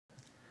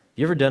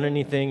You ever done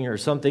anything or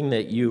something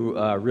that you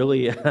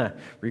really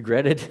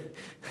regretted?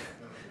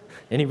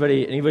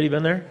 Anybody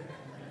been there?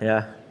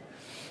 Yeah.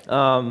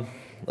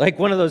 Like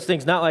one of those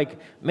things, not like,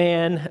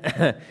 man,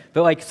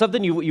 but like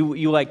something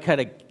you like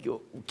kind of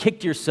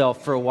kicked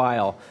yourself for a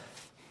while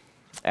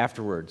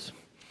afterwards.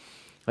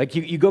 Like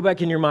you go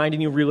back in your mind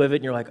and you relive it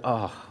and you're like,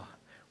 oh,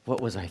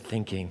 what was I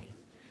thinking?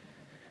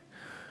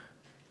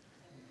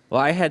 Well,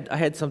 I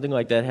had something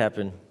like that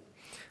happen.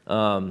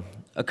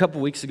 A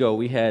couple weeks ago,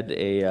 we had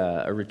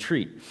a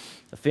retreat,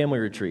 a family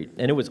retreat,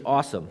 and it was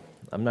awesome.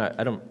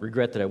 I don't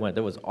regret that I went.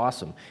 That was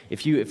awesome.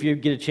 If you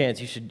get a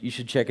chance, you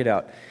should check it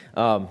out.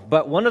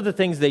 But one of the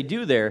things they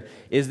do there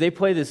is they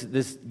play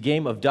this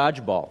game of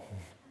dodgeball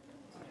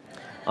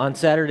on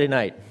Saturday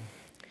night.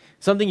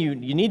 Something you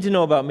need to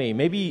know about me.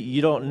 Maybe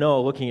you don't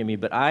know looking at me,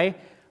 but I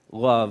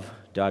love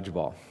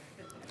dodgeball.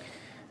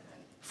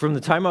 From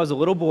the time I was a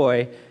little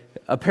boy,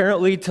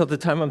 apparently till the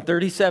time I'm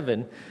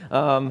 37,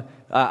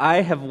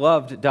 I have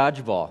loved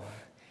dodgeball.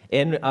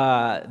 And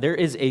there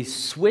is a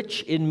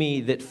switch in me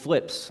that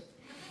flips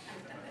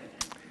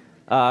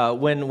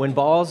when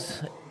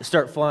balls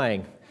start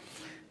flying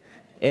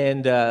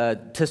and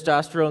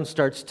testosterone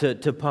starts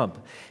to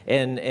pump.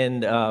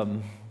 And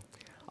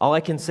all I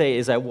can say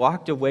is I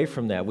walked away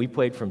from that. We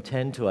played from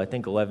 10 to I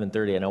think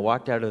 11:30, and I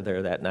walked out of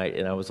there that night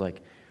and I was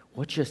like,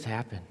 what just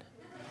happened?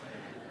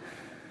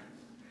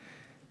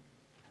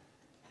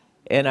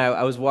 And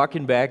I was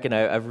walking back and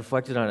I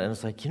reflected on it and I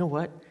was like, you know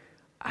what?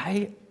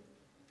 I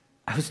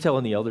was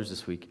telling the elders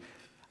this week,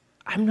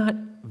 I'm not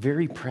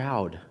very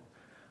proud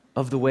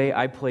of the way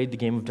I played the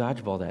game of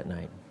dodgeball that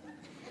night.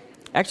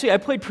 Actually, I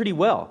played pretty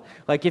well.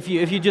 Like if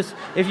you just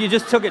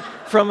took it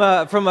from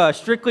a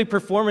strictly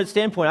performance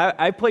standpoint,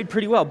 I played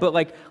pretty well. But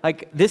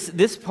like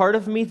this part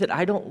of me that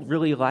I don't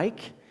really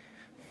like,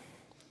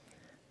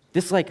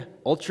 this like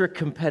ultra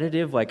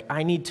competitive, like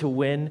I need to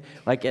win,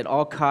 like at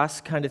all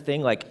costs kind of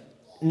thing, like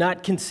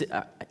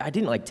I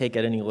didn't like take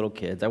at any little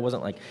kids. I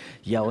wasn't like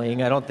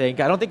yelling. I don't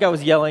think I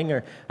was yelling,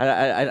 or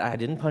I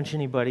didn't punch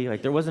anybody.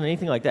 Like there wasn't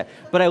anything like that.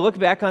 But I look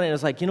back on it and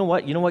it's like, you know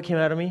what? You know what came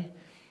out of me?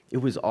 It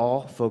was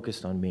all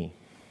focused on me.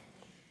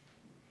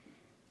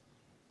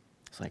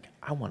 It's like,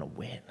 I want to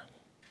win.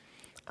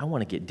 I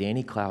want to get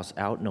Danny Klaus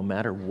out no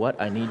matter what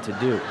I need to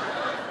do.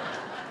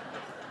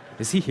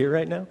 Is he here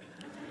right now?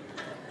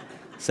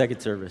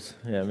 Second service.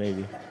 Yeah,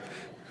 maybe.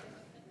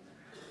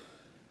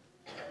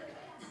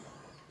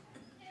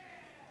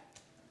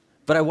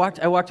 But I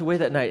walked away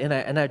that night,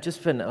 and I've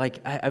just been like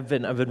I've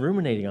been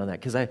ruminating on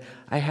that because I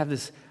have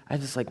this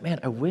like,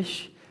 man, I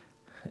wish.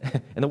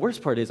 And the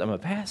worst part is I'm a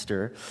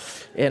pastor,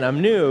 and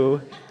I'm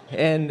new,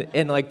 and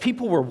like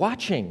people were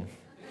watching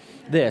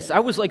this. I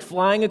was like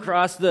flying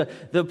across the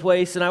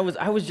place, and I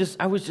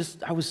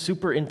was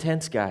super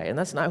intense guy, and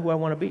that's not who I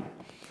want to be.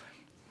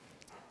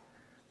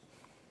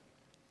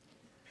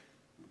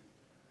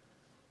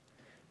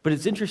 But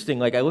it's interesting,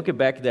 like I look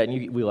back at that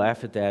and we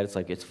laugh at that. It's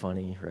like, it's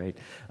funny, right?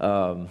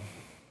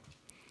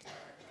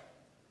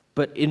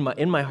 But in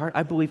my heart,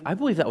 I believe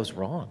that was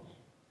wrong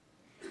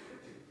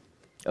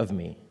of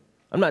me.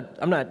 I'm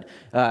not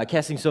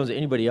casting stones at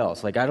anybody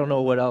else. Like I don't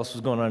know what else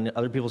was going on in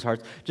other people's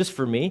hearts. Just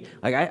for me,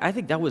 like I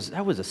think that was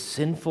a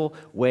sinful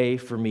way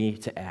for me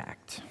to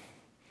act.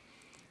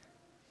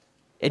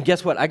 And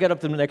guess what? I got up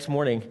the next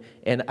morning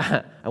and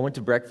I went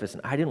to breakfast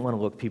and I didn't want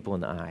to look people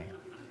in the eye.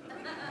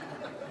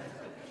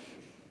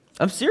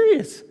 I'm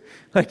serious.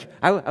 Like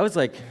I was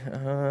like,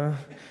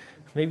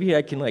 maybe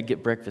I can like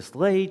get breakfast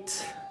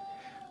late.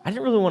 I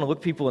didn't really want to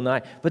look people in the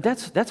eye, but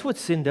that's what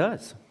sin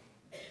does.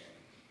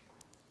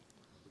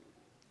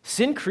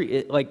 Sin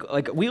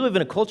like we live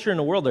in a culture in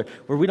a world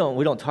where we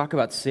don't talk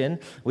about sin.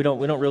 We don't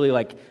really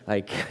like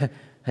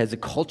as a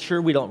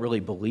culture, we don't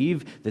really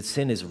believe that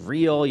sin is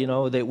real. You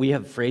know, that we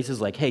have phrases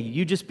like, hey,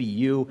 you just be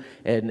you.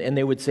 And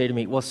they would say to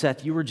me, well,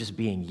 Seth, you were just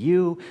being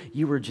you.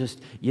 You were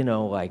just,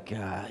 like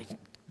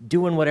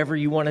doing whatever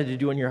you wanted to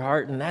do in your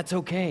heart, and that's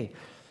okay.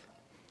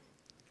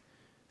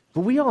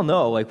 But we all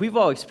know, like we've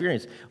all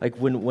experienced, like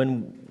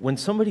when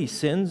somebody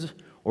sins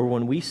or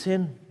when we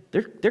sin,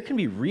 there can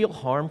be real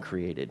harm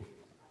created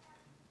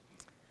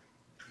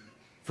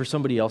for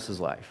somebody else's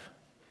life.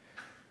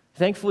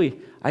 Thankfully,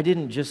 I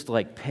didn't just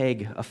like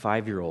peg a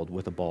 5-year-old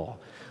with a ball,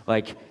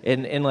 like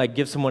and like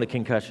give someone a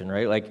concussion,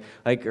 right?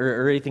 Like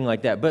or anything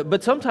like that.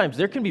 But sometimes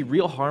there can be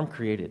real harm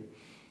created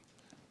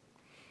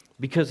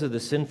because of the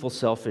sinful,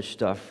 selfish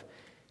stuff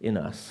in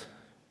us.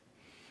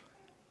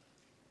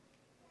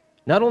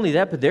 Not only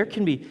that, but there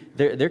can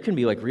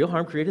be like real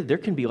harm created. There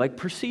can be like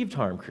perceived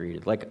harm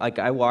created. Like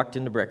I walked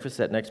into breakfast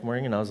that next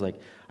morning and I was like,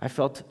 I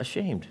felt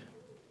ashamed.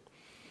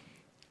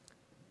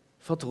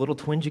 Felt a little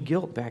twinge of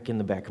guilt back in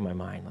the back of my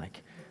mind.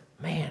 Like,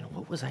 man,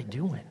 what was I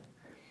doing?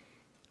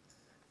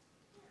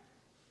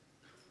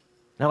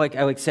 Now,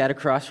 I sat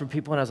across from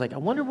people and I was like, I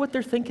wonder what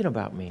they're thinking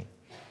about me.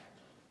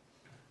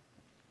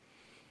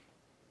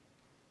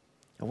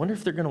 I wonder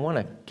if they're going to want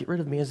to get rid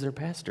of me as their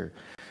pastor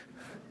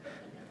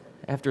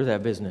after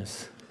that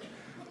business.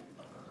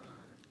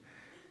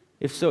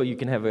 If so, you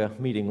can have a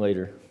meeting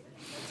later.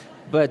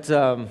 But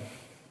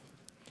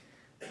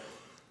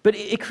But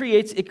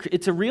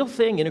it's a real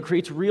thing, and it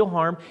creates real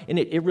harm, and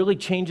it really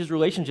changes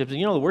relationships. And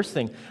you know, the worst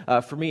thing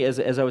for me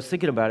as I was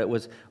thinking about it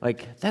was,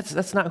 like,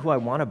 that's not who I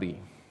want to be.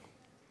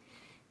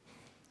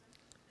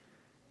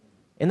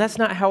 And that's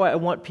not how I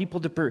want people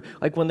to,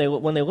 like, when they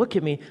look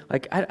at me,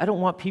 like, I don't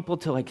want people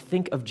to, like,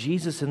 think of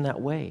Jesus in that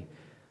way.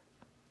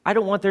 I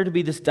don't want there to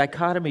be this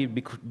dichotomy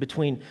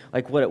between,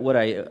 like, what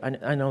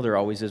I know there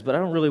always is, but I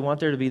don't really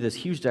want there to be this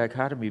huge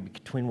dichotomy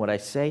between what I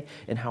say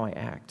and how I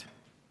act.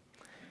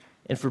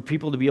 And for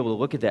people to be able to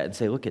look at that and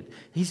say, look,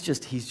 he's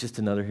just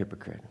another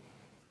hypocrite.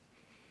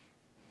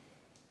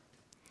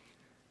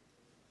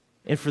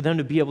 And for them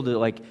to be able to,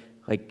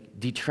 like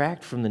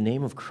detract from the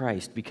name of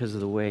Christ because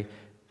of the way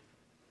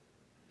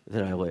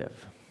that I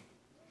live.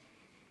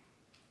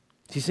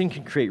 See, sin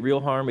can create real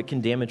harm. It can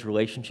damage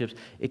relationships.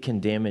 It can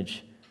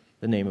damage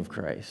the name of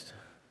Christ.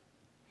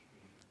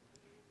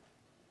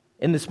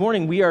 And this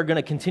morning, we are going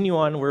to continue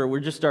on. We're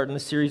just starting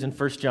this series in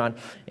 1 John.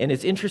 And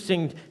it's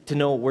interesting to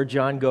know where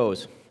John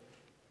goes.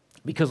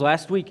 Because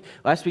last week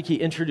I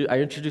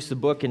introduced the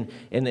book, and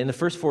in the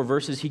first 4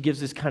 verses, he gives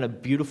this kind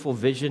of beautiful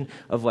vision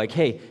of, like,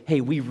 hey,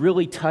 we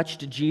really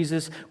touched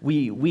Jesus.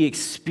 We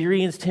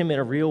experienced him in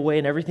a real way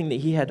and everything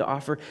that he had to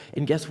offer.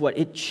 And guess what?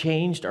 It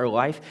changed our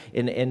life.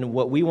 And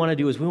what we want to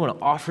do is we want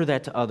to offer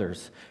that to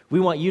others.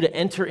 We want you to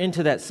enter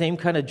into that same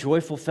kind of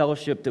joyful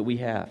fellowship that we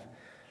have.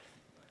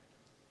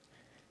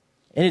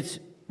 And it's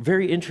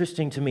very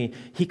interesting to me.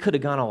 He could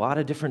have gone a lot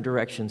of different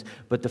directions,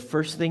 but the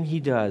first thing he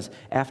does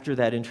after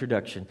that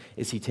introduction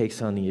is he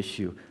takes on the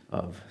issue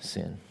of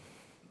sin.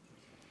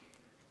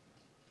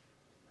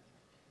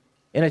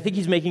 And I think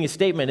he's making a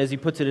statement, as he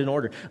puts it in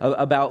order,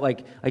 about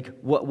like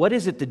what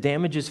is it that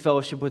damages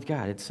fellowship with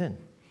God? It's sin.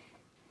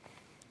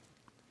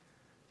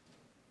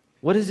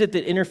 What is it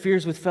that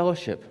interferes with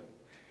fellowship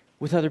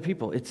with other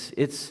people?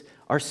 It's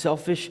our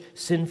selfish,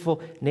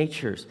 sinful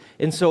natures.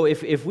 And so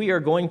if we are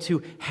going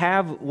to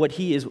have what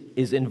he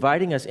is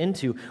inviting us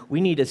into, we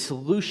need a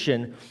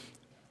solution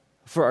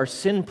for our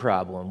sin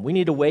problem. We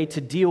need a way to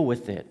deal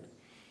with it.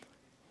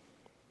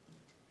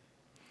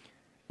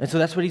 And so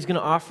that's what he's going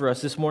to offer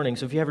us this morning.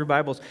 So if you have your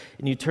Bibles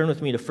and you turn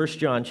with me to 1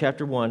 John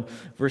chapter 1,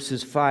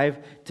 verses 5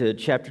 to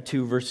chapter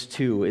 2, verse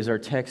 2 is our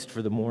text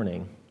for the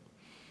morning.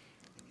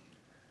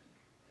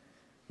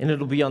 And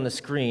it'll be on the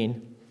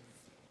screen.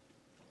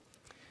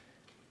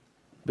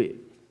 But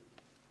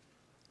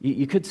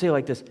you could say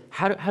like this,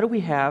 how do we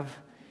have,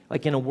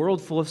 like, in a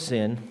world full of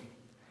sin,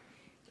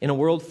 in a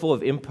world full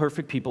of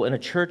imperfect people, in a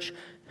church,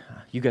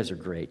 you guys are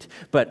great,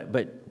 but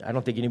I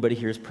don't think anybody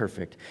here is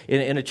perfect.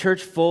 In a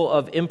church full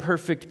of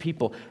imperfect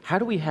people, how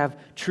do we have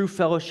true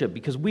fellowship?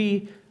 Because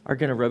we are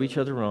going to rub each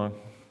other wrong.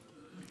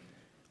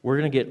 We're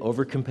going to get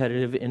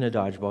over-competitive in a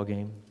dodgeball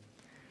game.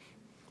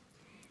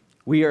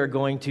 We are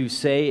going to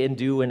say and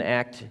do and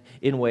act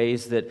in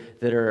ways that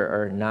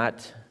are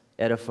not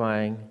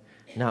edifying,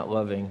 not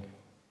loving.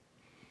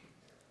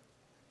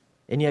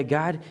 And yet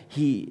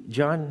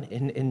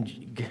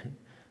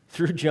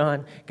through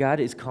John, God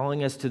is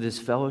calling us to this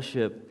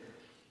fellowship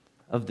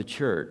of the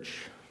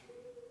church.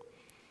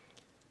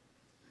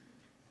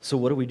 So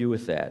what do we do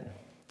with that?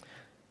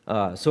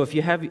 So if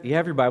you have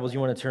your Bibles, you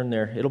want to turn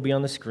there, it'll be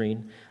on the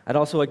screen. I'd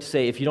also like to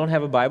say, if you don't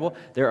have a Bible,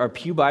 there are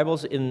pew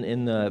Bibles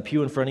in the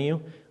pew in front of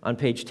you. On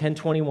page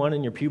 1021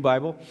 in your pew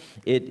Bible,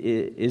 it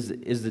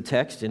is the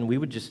text, and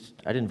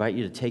I'd invite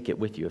you to take it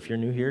with you. If you're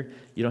new here,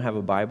 you don't have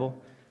a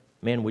Bible,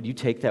 man, would you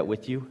take that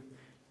with you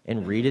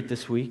and read it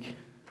this week?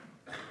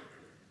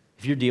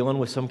 If you're dealing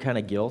with some kind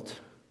of guilt,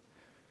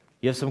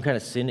 you have some kind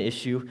of sin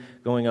issue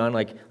going on,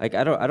 like I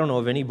don't know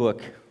of any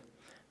book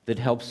that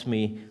helps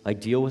me,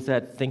 like, deal with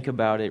that, think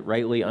about it,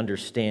 rightly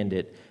understand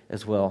it,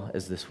 as well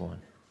as this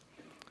one.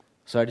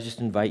 So I just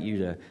invite you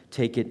to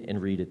take it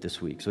and read it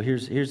this week. So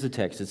here's the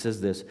text. It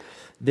says this: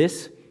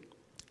 "This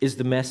is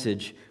the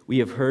message we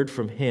have heard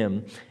from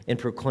him and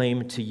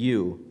proclaim to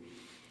you,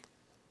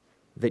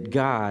 that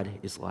God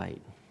is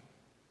light.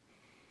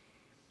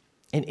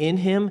 And in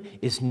him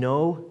is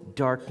no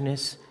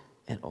darkness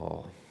at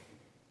all.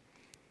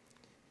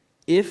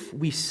 If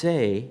we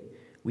say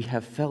we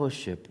have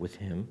fellowship with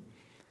him,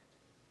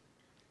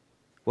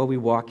 while we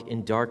walk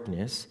in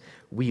darkness,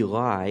 we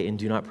lie and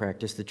do not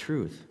practice the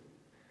truth.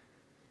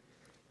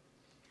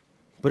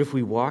 But if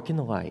we walk in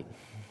the light,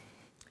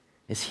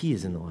 as he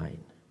is in the light,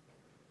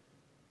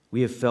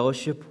 we have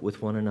fellowship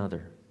with one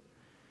another.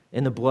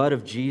 And the blood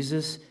of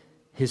Jesus,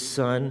 his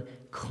Son,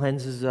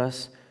 cleanses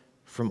us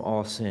from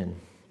all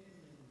sin.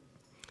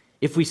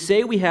 If we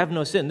say we have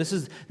no sin," this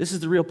is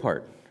the real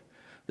part.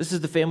 This is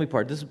the family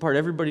part. This is the part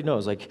everybody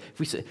knows. Like, if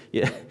we say,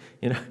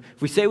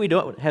 if we say we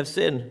don't have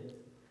sin,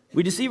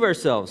 we deceive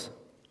ourselves,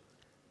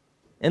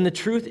 and the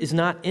truth is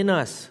not in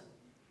us.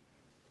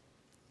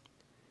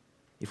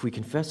 If we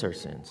confess our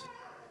sins,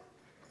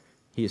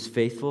 he is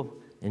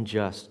faithful and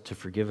just to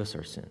forgive us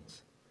our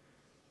sins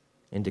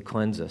and to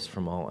cleanse us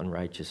from all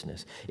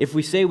unrighteousness. If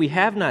we say we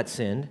have not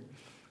sinned,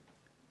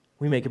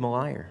 we make him a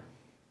liar,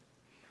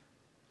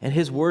 and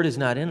his word is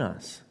not in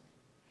us.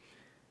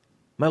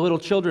 My little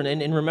children,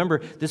 and remember,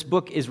 this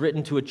book is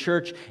written to a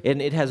church,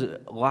 and it has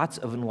lots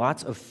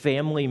of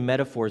family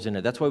metaphors in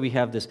it. That's why we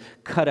have this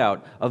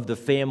cutout of the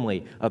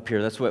family up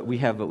here. That's what we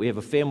have. We have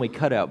a family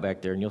cutout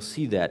back there, and you'll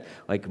see that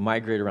like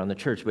migrate around the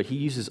church. But he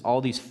uses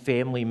all these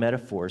family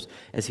metaphors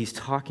as he's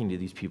talking to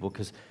these people,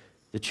 because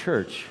the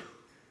church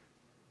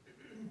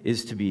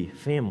is to be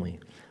family.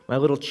 My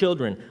little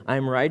children, I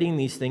am writing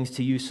these things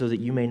to you so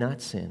that you may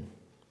not sin.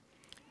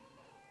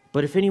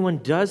 But if anyone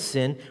does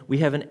sin, we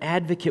have an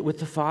advocate with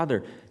the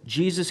Father,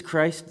 Jesus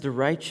Christ the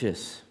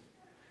righteous.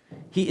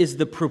 He is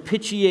the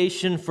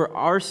propitiation for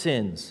our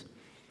sins,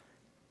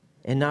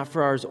 and not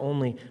for ours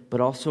only,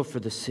 but also for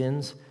the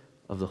sins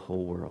of the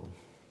whole world.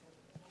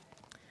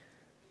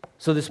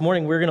 So this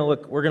morning we're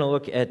going to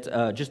look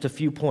at just a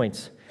few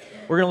points.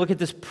 We're going to look at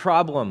this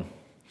problem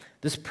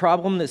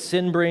that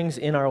sin brings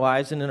in our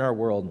lives and in our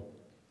world.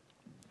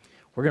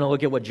 We're going to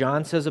look at what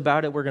John says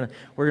about it. We're going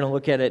to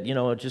look at it,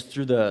 just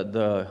through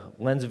the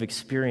lens of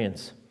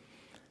experience.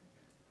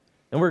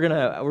 And we're going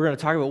to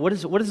talk about what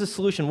is the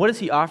solution? What is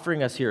he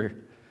offering us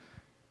here?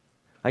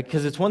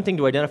 Because it's one thing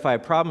to identify a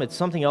problem, it's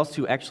something else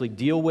to actually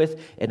deal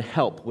with and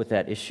help with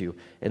that issue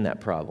and that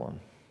problem.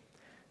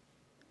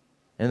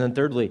 And then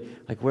thirdly,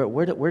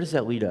 where does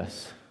that lead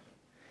us?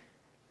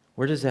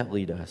 Where does that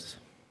lead us?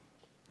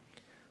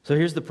 So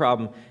here's the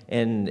problem,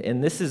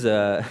 and this is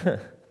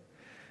a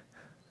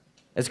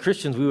as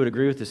Christians, we would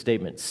agree with this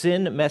statement.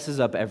 Sin messes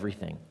up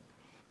everything.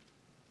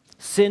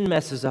 Sin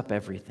messes up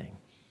everything.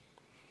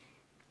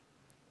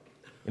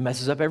 It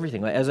messes up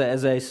everything. As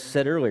I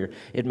said earlier,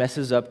 it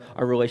messes up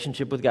our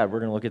relationship with God. We're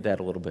going to look at that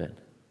a little bit.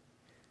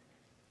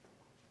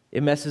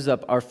 It messes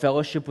up our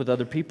fellowship with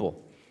other people.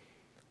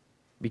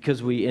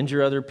 Because we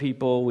injure other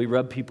people, we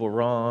rub people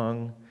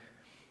wrong.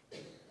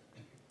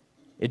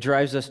 It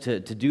drives us to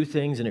do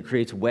things, and it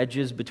creates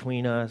wedges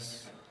between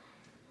us.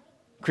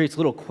 Creates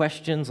little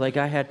questions like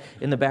I had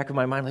in the back of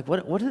my mind, like,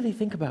 what do they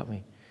think about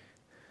me?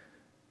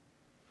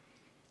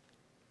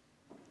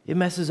 It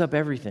messes up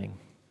everything.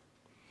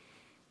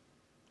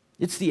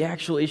 It's the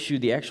actual issue,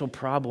 the actual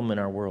problem in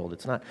our world.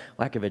 It's not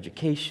lack of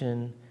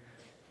education.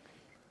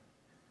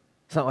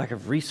 It's not lack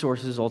of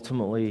resources,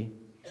 ultimately.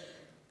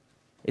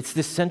 It's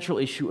this central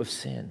issue of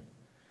sin.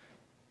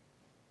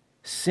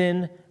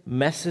 Sin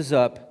messes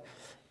up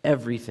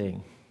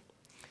everything.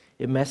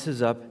 It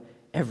messes up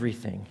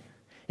everything.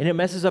 And it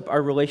messes up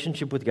our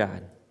relationship with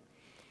God.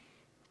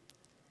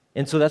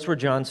 And so that's where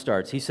John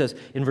starts. He says,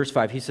 in verse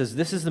 5, he says,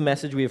 this is the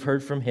message we have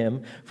heard from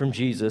him, from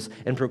Jesus,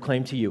 and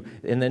proclaimed to you.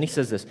 And then he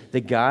says this,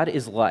 that God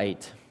is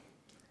light,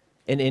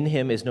 and in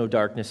him is no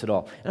darkness at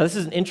all. Now this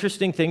is an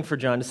interesting thing for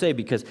John to say,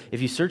 because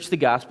if you search the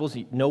Gospels,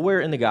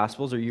 nowhere in the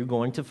Gospels are you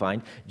going to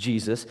find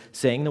Jesus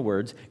saying the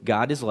words,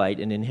 God is light,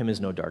 and in him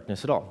is no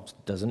darkness at all.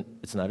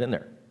 It's not in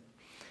there.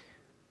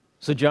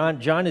 So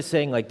John is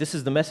saying, this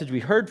is the message we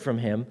heard from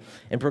him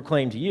and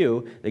proclaimed to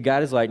you, that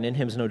God is light and in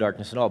him is no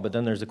darkness at all. But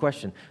then there's a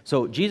question.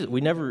 So Jesus,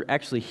 we never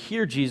actually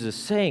hear Jesus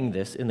saying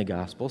this in the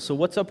gospel. So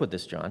what's up with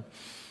this, John?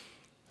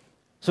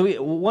 So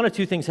one of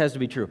two things has to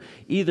be true.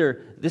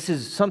 Either this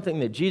is something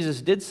that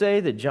Jesus did say,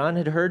 that John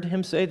had heard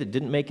him say, that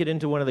didn't make it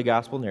into one of the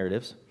gospel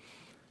narratives.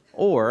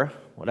 Or,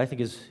 what I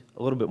think is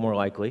a little bit more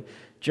likely,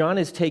 John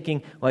is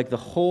taking the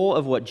whole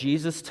of what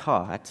Jesus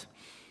taught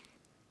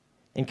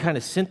and kind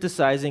of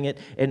synthesizing it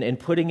and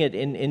putting it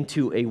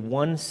into a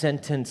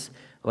one-sentence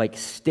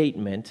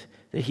statement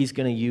that he's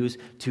going to use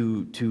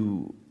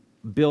to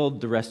build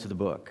the rest of the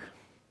book.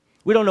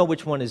 We don't know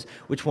which one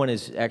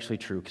is actually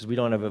true, because we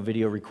don't have a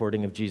video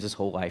recording of Jesus'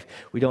 whole life.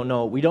 We don't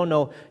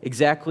know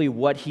exactly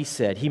what he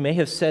said. He may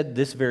have said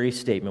this very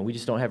statement. We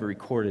just don't have it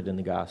recorded in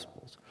the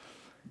Gospels.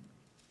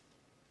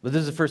 But this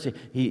is the first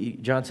thing.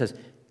 John says,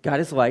 God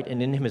is light,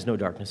 and in him is no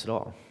darkness at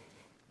all.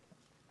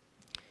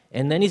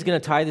 And then he's going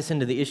to tie this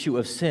into the issue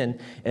of sin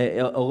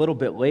a little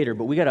bit later,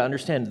 but we got to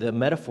understand the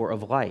metaphor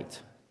of light.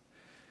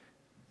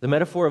 The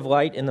metaphor of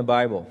light in the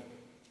Bible.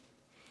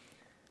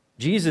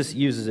 Jesus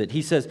uses it.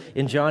 He says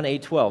in John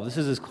 8:12, this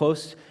is as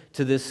close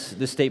to this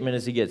statement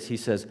as he gets. He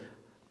says,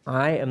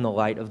 I am the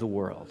light of the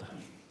world.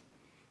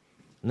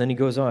 And then he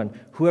goes on,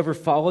 whoever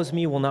follows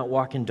me will not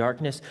walk in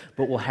darkness,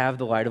 but will have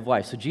the light of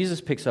life. So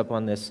Jesus picks up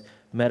on this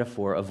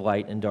metaphor of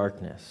light and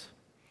darkness.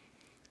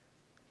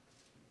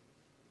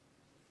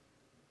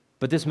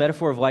 But this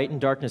metaphor of light and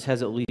darkness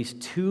has at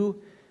least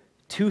two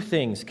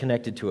things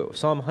connected to it.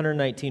 Psalm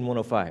 119,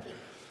 105.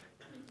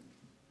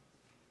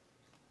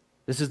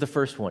 This is the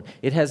first one.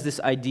 It has this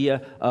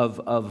idea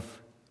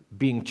of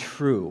being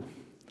true.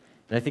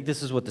 And I think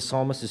this is what the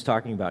psalmist is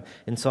talking about.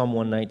 In Psalm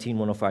 119,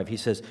 105, he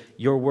says,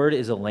 your word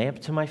is a lamp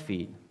to my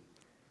feet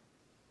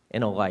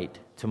and a light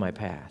to my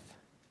path.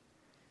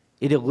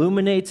 It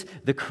illuminates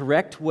the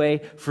correct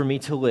way for me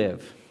to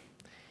live.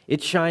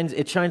 It shines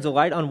a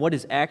light on what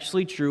is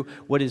actually true,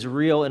 what is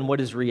real, and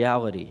what is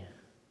reality,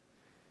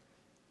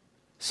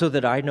 so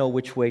that I know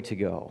which way to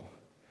go,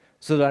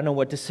 so that I know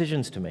what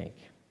decisions to make,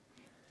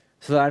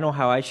 so that I know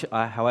how I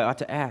ought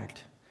to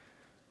act,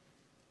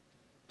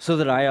 so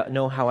that I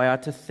know how I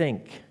ought to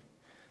think,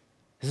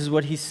 This is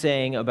what he's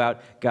saying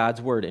about God's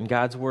word. And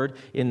God's word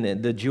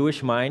in the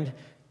Jewish mind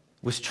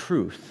was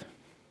truth.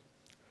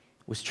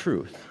 Was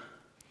truth.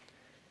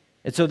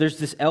 And so there's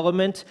this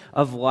element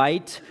of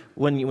light.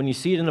 When you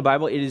see it in the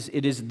Bible,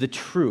 it is the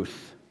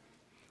truth.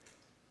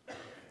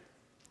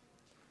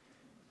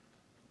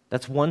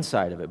 That's one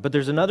side of it. But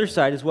there's another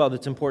side as well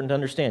that's important to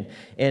understand.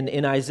 And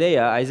in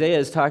Isaiah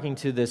is talking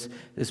to this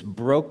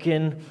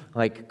broken,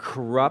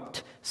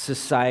 corrupt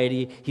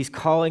society. He's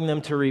calling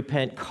them to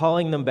repent,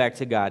 calling them back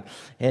to God.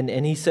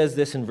 And he says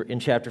this in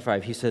chapter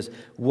 5. He says,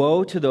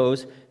 "Woe to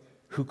those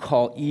who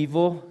call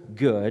evil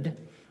good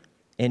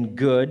and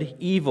good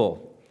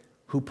evil,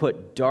 who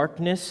put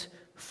darkness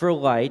for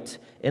light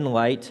and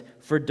light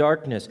for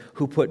darkness,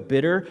 who put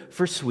bitter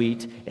for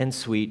sweet and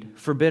sweet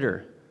for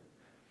bitter."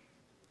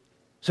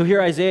 So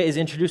here Isaiah is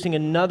introducing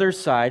another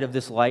side of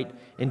this light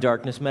and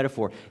darkness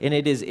metaphor. And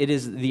it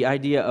is the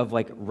idea of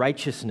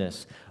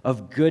righteousness,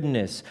 of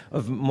goodness,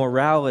 of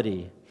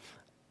morality,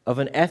 of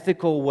an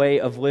ethical way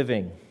of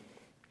living.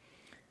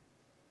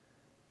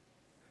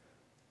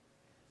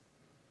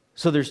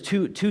 So there's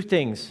two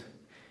things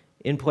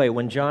in play.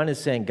 When John is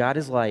saying God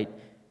is light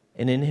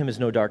and in him is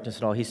no darkness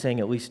at all, he's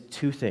saying at least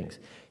two things.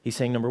 He's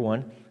saying, number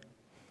one,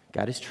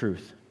 God is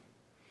truth.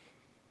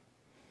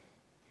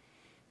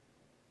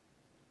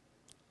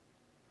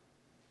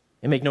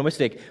 And make no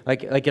mistake,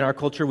 like in our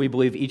culture, we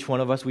believe each one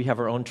of us, we have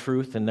our own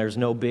truth, and there's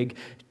no big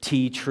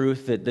T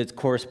truth that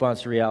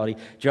corresponds to reality.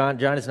 John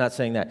is not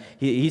saying that.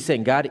 He's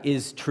saying God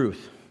is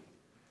truth,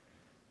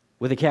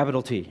 with a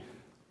capital T.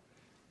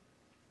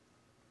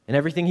 And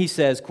everything he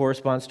says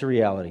corresponds to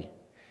reality.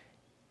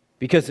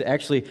 Because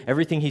actually,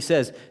 everything he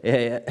says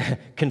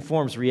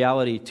conforms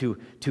reality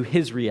to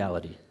his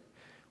reality.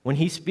 When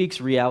he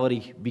speaks,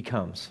 reality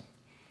becomes.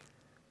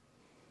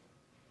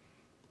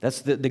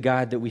 That's the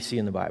God that we see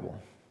in the Bible.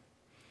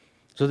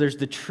 So there's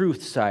the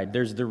truth side,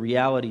 there's the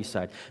reality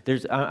side.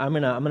 I'm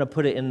gonna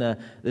put it in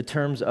the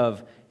terms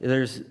of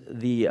there's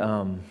the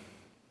out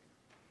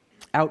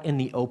in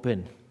the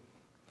open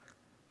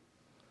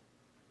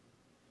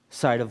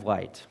side of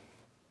light.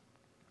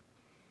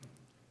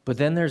 But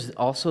then there's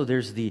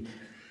the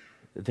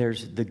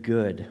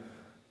good,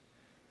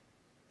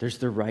 there's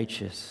the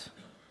righteous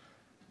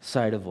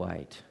side of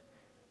light.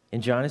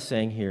 And John is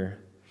saying here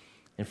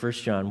in 1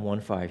 John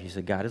 1:5, he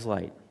said, God is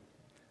light,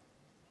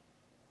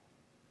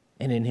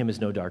 and in him is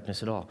no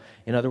darkness at all.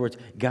 In other words,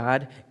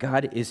 God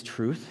is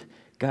truth.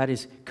 God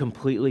is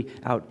completely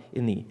out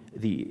in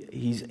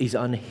he's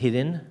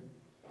unhidden.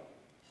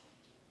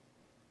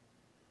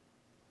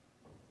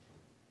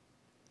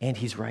 And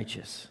he's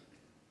righteous.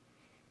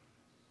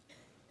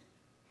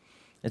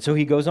 And so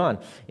he goes on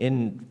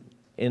in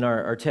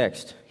our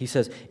text. He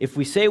says, if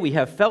we say we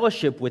have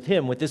fellowship with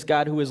him, with this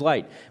God who is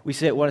light, want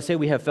to say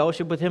we have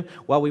fellowship with him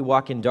while we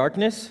walk in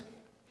darkness,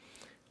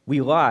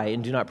 we lie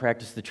and do not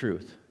practice the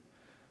truth.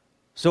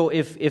 So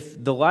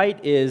if the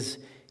light is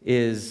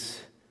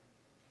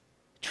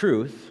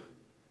truth,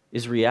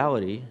 is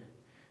reality,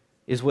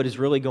 is what is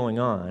really going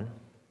on,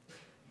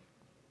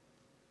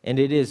 and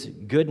it is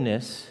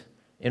goodness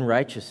and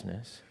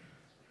righteousness,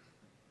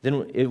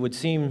 then it would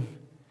seem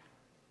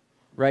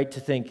right to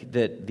think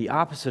that the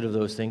opposite of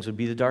those things would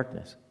be the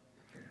darkness.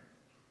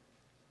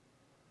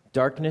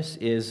 Darkness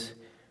is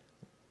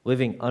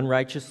living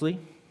unrighteously,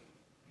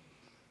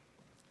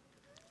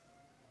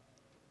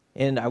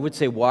 and I would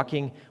say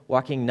walking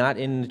not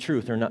in the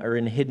truth or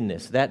in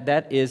hiddenness.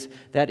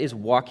 That is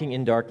walking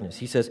in darkness.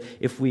 He says,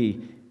 if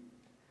we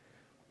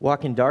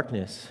walk in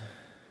darkness,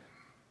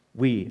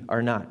 we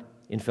are not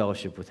in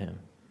fellowship with him.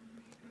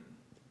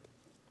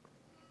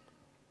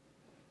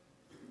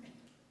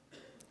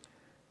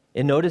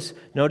 And notice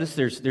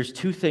there's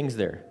two things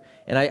there.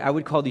 And I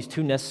would call these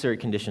two necessary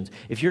conditions.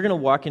 If you're going to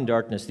walk in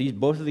darkness,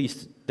 both of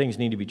these things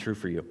need to be true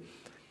for you.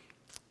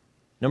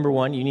 Number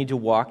one, you need to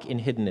walk in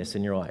hiddenness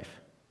in your life.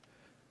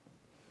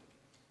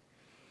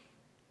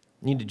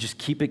 You need to just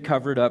keep it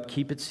covered up,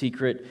 keep it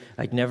secret,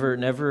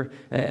 never,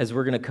 as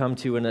we're going to come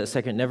to in a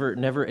second,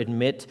 never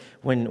admit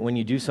when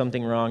you do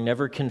something wrong,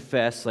 never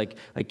confess,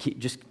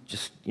 just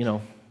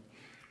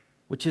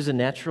which is a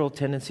natural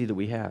tendency that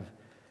we have.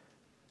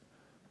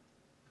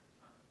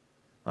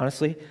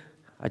 Honestly,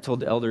 I told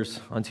the elders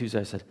on Tuesday,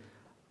 I said,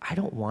 I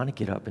don't want to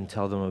get up and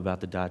tell them about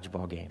the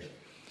dodgeball game.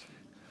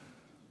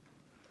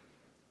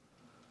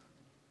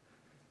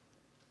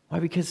 Why?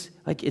 Because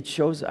it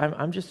shows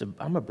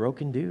I'm a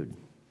broken dude.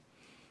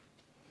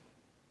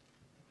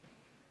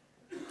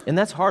 And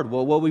that's hard.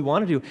 Well, what we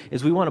want to do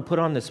is we want to put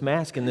on this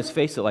mask and this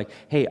face that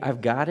hey,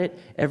 I've got it.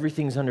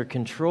 Everything's under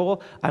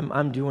control.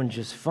 I'm doing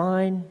just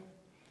fine.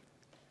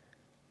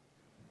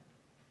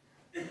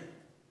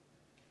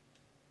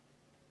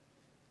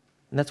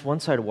 And that's one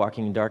side of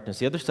walking in darkness.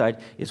 The other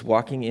side is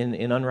walking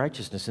in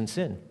unrighteousness and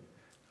sin,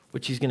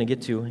 which he's going to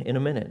get to in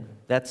a minute.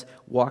 That's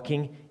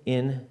walking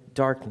in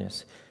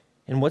darkness.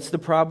 And what's the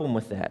problem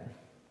with that?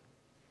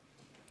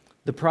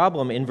 The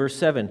problem in verse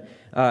 7,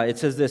 it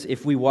says this,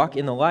 if we walk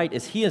in the light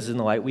as he is in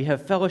the light, we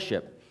have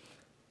fellowship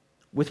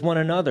with one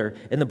another,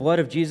 and the blood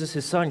of Jesus,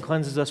 his son,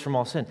 cleanses us from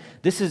all sin.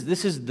 This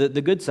is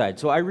the good side.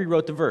 So I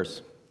rewrote the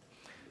verse.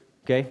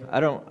 Okay?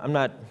 I'm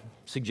not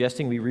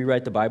suggesting we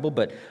rewrite the Bible,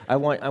 but I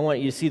want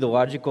you to see the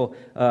logical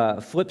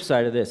flip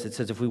side of this. It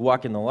says, if we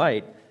walk in the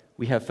light,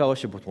 we have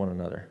fellowship with one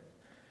another.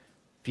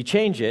 If you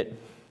change it,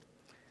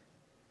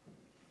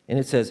 and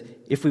it says,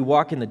 if we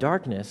walk in the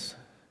darkness,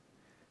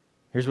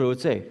 here's what it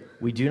would say: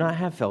 we do not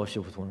have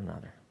fellowship with one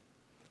another.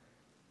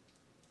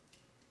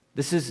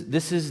 This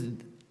is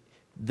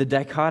the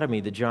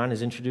dichotomy that John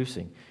is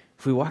introducing.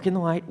 If we walk in the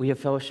light, we have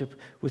fellowship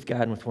with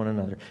God and with one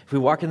another. If we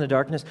walk in the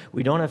darkness,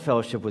 we don't have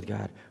fellowship with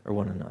God or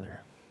one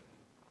another.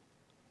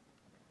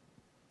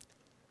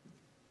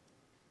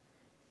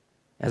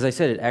 As I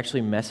said, it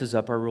actually messes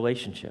up our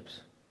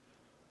relationships.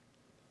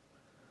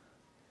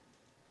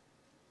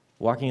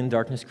 Walking in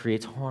darkness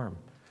creates harm.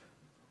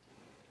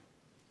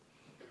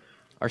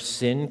 Our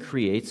sin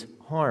creates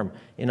harm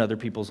in other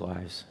people's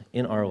lives,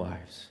 in our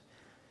lives,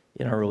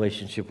 in our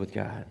relationship with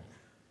God.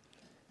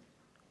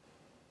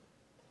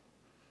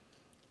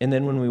 And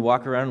then when we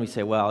walk around, we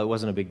say, well, it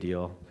wasn't a big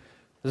deal.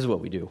 This is what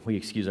we do. We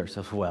excuse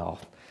ourselves. Well,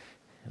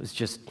 it was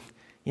just,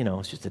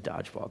 it's just a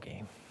dodgeball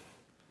game.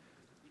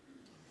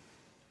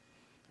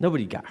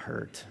 Nobody got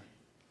hurt.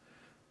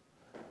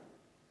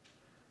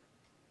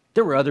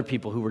 There were other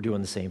people who were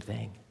doing the same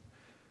thing.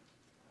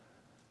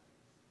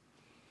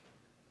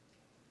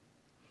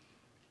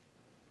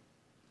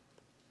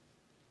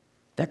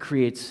 That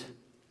creates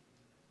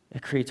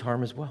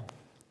harm as well.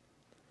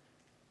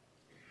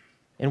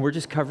 And we're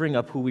just covering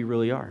up who we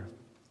really are.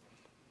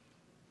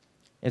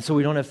 And so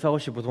we don't have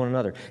fellowship with one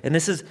another. And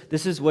this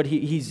is what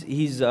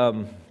he's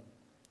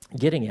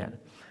getting at.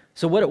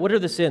 So what are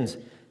the sins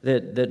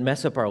that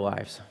mess up our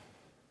lives?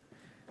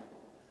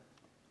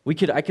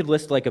 I could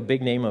list like a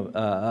big name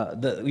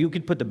of you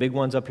could put the big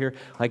ones up here.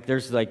 Like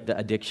there's like the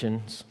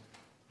addictions,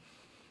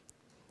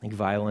 like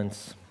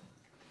violence,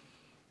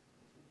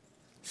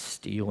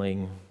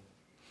 stealing.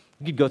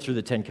 You could go through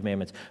the 10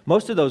 Commandments.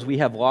 Most of those we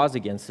have laws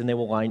against, and they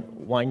will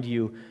wind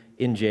you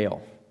in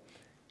jail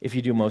if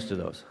you do most of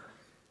those.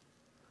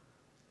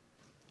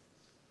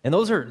 And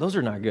those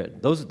are not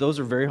good. Those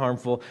are very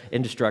harmful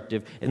and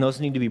destructive, and those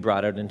need to be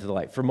brought out into the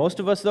light. For most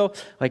of us, though,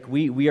 like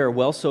we are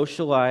well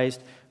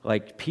socialized,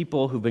 like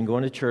people who've been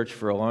going to church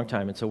for a long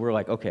time, and so we're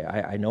like, okay,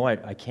 I know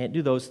I can't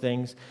do those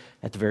things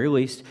at the very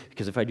least,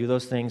 because if I do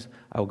those things,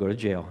 I will go to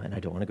jail, and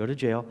I don't want to go to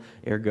jail.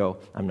 Ergo,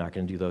 I'm not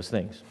going to do those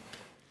things.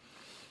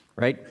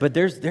 Right? But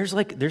there's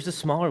a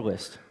smaller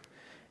list.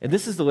 And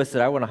this is the list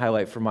that I want to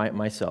highlight for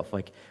myself.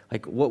 Like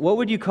what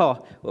would you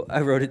call, well,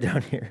 I wrote it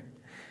down here.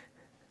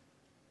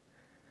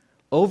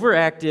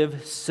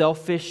 Overactive,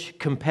 selfish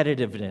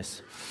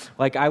competitiveness,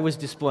 like I was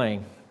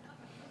displaying.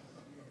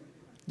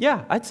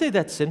 Yeah, I'd say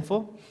that's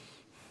sinful.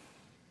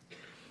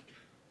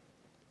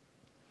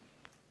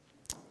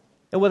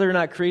 And whether or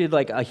not it created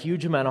like a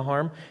huge amount of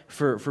harm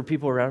for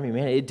people around me,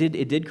 man, it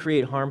did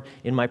create harm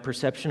in my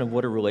perception of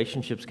what a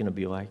relationship's going to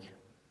be like.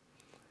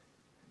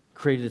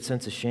 Created a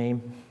sense of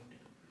shame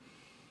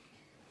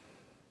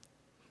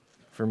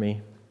for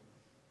me.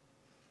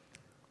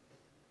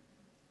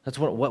 That's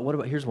what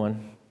about, here's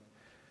one.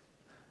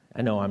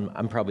 I know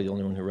I'm probably the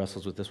only one who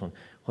wrestles with this one.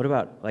 What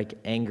about like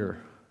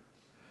anger?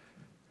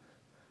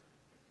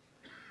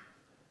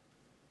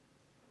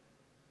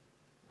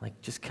 Like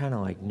just kind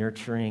of like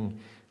nurturing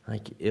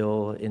like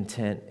ill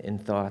intent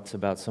and thoughts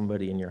about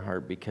somebody in your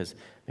heart because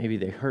maybe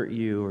they hurt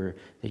you or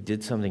they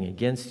did something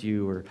against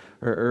you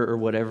or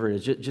whatever it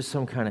is, just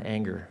some kind of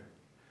anger.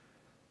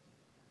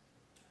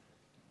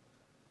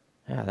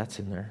 Yeah, that's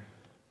in there.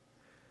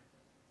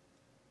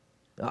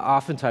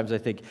 Oftentimes I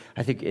think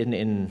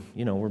in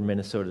we're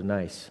Minnesota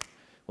nice.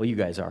 Well, you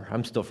guys are.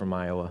 I'm still from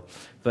Iowa.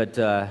 But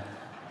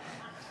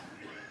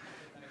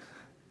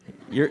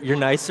you're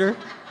nicer?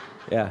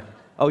 Yeah.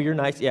 Oh, you're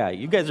nice? Yeah,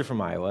 you guys are from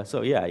Iowa,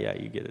 so yeah,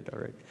 you get it, all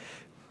right.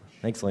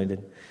 Thanks,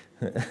 Landon.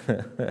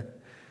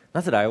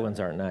 Not that Iowans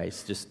aren't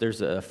nice, just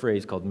there's a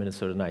phrase called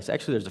Minnesota nice.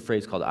 Actually, there's a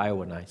phrase called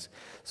Iowa nice.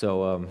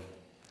 So,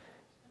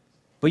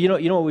 but you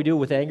know what we do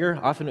with anger?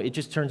 Often it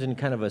just turns into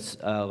kind of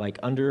a like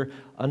under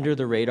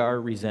the radar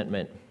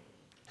resentment.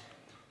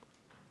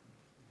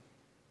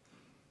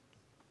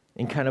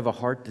 And kind of a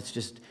heart that's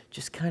just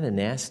kind of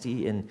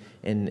nasty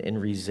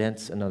and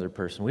resents another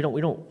person. We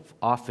don't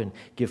often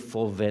give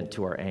full vent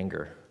to our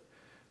anger.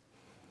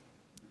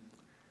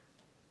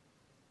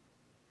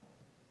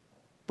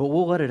 But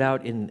we'll let it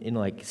out in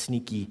like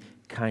sneaky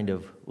kind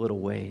of little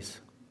ways.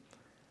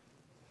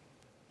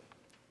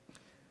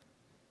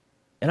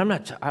 And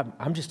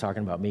I'm just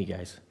talking about me,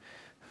 guys.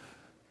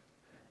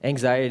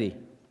 Anxiety.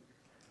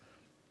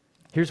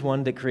 Here's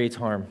one that creates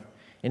harm.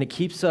 And it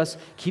keeps us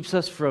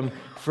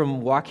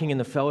from walking in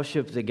the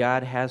fellowship that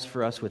God has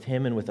for us with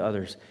Him and with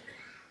others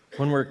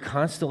when we're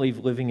constantly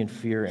living in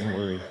fear and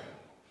worry.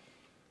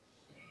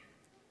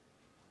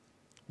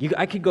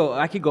 I could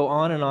go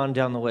on and on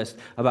down the list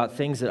about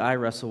things that I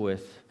wrestle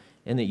with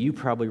and that you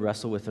probably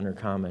wrestle with and are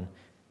common.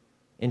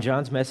 And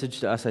John's message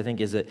to us, I think,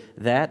 is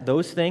that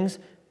those things,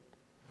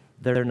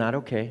 they're not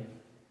okay.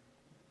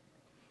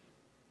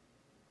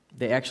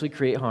 They actually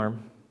create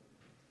harm.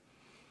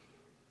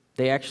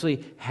 They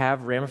actually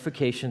have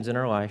ramifications in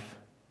our life,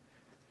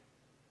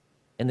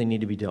 and they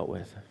need to be dealt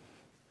with.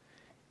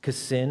 Because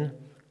sin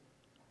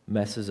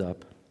messes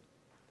up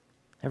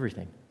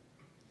everything.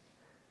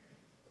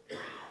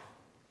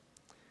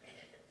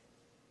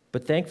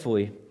 But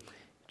thankfully,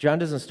 John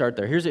doesn't start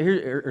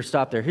there.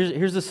 Stop there.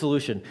 Here's the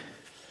solution.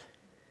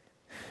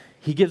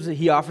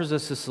 He offers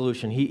us a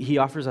solution. He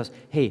offers us,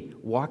 hey,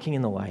 walking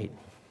in the light.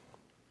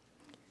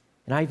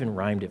 And I even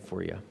rhymed it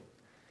for you.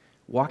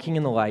 Walking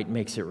in the light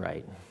makes it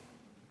right.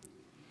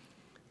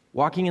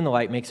 Walking in the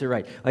light makes it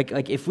right.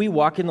 Like if we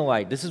walk in the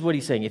light, this is what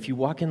he's saying. If you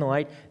walk in the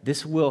light,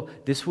 this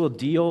will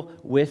deal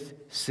with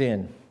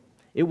sin.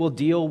 It will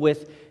deal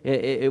with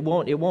it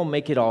won't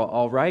make it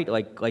all right.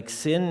 Like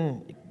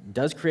sin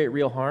does create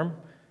real harm,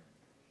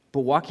 but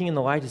walking in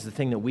the light is the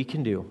thing that we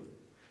can do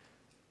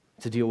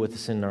to deal with the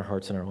sin in our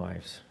hearts and our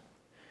lives.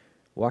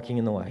 Walking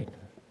in the light.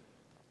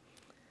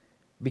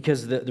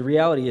 Because the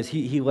reality is,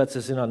 he lets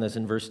us in on this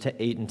in verse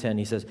 8 and 10.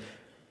 He says,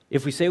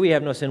 if we say we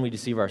have no sin, we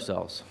deceive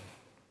ourselves.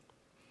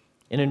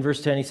 And in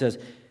verse 10 he says,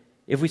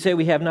 if we say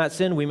we have not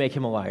sinned, we make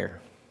him a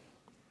liar.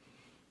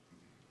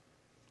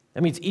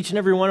 That means each and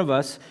every one of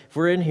us, if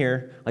we're in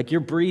here, like you're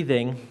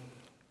breathing,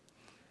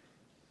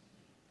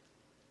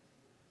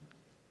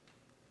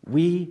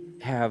 we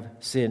have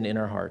sin in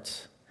our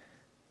hearts.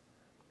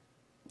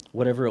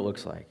 Whatever it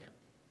looks like.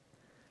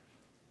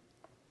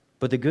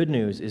 But the good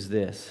news is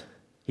this.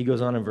 He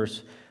goes on in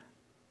verse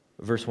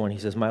 1. He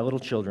says, my little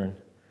children,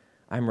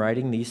 I'm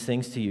writing these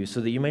things to you so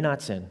that you may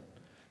not sin.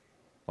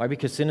 Why?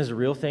 Because sin is a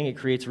real thing. It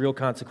creates real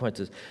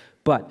consequences.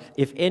 But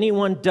if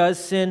anyone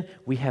does sin,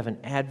 we have an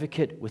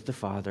advocate with the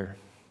Father,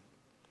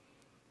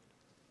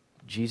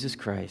 Jesus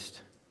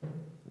Christ,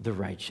 the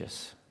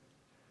righteous.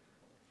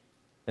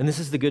 And this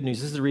is the good news.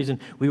 This is the reason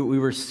we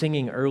were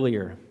singing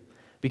earlier.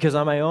 Because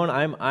on my own,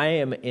 I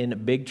am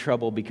in big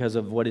trouble because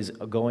of what is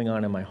going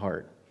on in my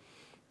heart.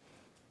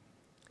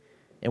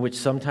 And which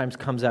sometimes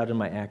comes out in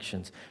my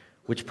actions.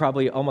 Which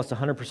probably almost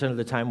 100% of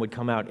the time would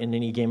come out in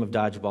any game of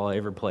dodgeball I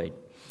ever played.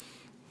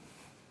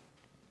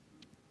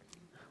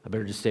 I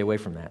better just stay away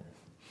from that.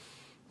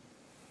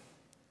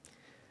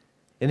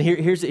 And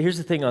here's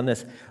the thing on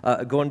this.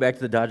 Going back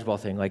to the dodgeball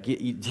thing. Like,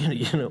 you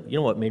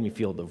know what made me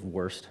feel the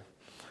worst?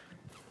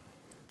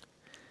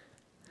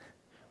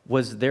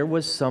 There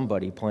was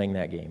somebody playing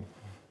that game.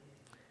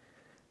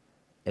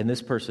 And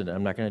this person,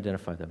 I'm not going to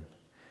identify them,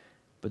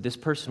 but this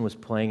person was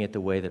playing it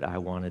the way that I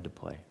wanted to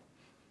play.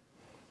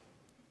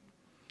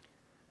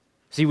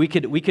 See, we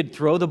could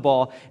throw the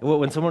ball,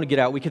 when someone would get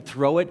out, we could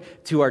throw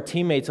it to our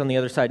teammates on the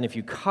other side, and if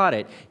you caught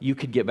it, you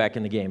could get back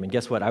in the game. And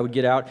guess what? I would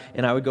get out,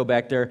 and I would go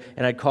back there,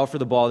 and I'd call for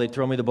the ball, they'd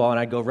throw me the ball, and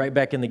I'd go right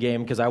back in the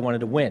game because I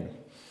wanted to win.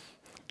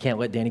 Can't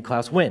let Danny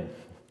Klaus win.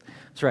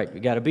 That's right, we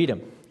got to beat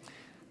him.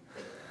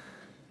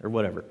 Or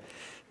whatever.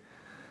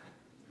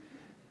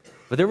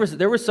 But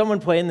there was someone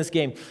playing this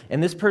game,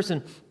 and this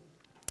person,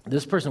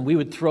 we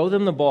would throw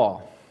them the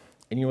ball,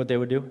 and you know what they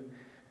would do?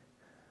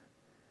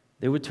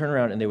 They would turn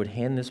around and they would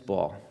hand this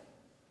ball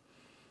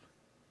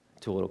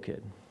to a little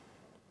kid.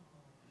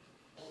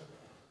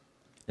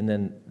 And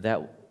then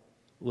that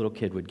little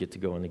kid would get to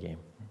go in the game.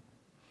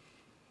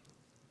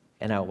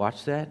 And I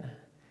watched that, and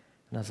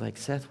I was like,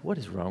 Seth, what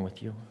is wrong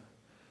with you?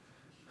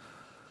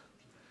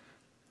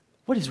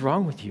 What is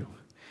wrong with you?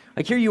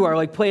 Like here you are,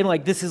 like playing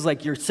like this is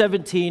like you're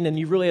 17 and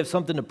you really have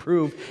something to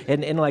prove,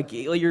 and like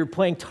you're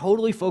playing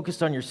totally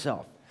focused on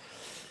yourself.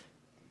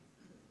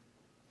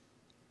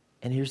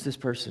 And here's this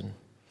person.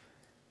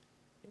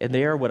 And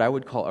they are what I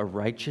would call a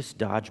righteous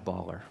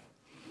dodgeballer.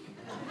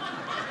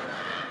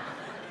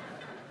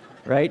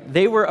 Right?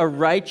 They were a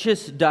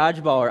righteous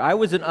dodgeballer. I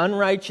was an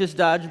unrighteous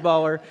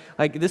dodgeballer.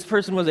 Like this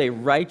person was a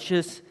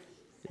righteous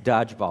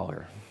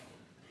dodgeballer.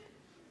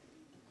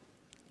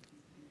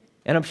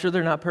 And I'm sure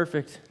they're not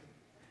perfect.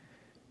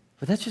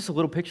 But that's just a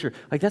little picture.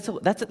 Like that's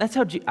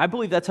how I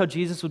believe that's how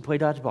Jesus would play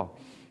dodgeball.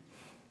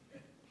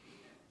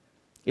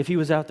 If he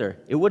was out there,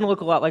 it wouldn't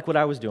look a lot like what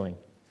I was doing.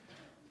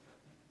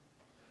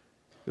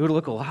 It would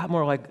look a lot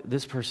more like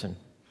this person.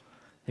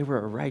 They were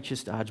a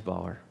righteous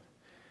dodgeballer.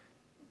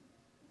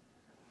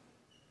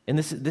 And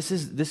this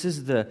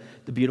is the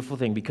beautiful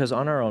thing, because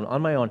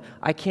on my own,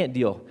 I can't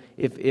deal.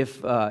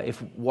 If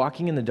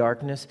walking in the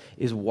darkness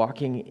is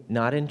walking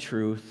not in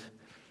truth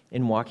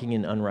and walking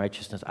in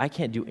unrighteousness, I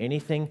can't do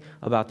anything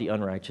about the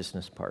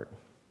unrighteousness part.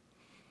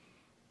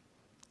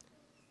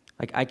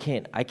 Like I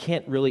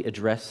can't really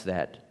address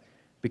that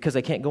because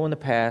I can't go in the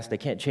past. I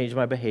can't change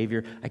my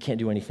behavior. I can't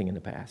do anything in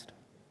the past.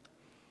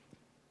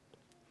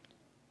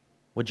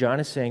 What John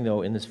is saying,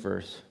 though, in this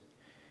verse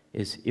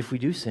is if we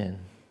do sin,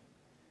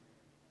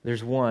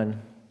 there's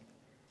one,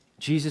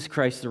 Jesus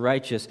Christ the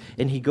righteous,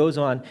 and he goes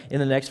on in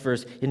the next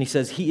verse, and he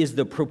says he is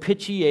the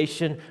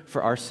propitiation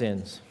for our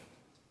sins.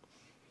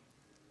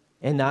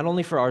 And not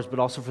only for ours, but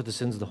also for the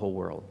sins of the whole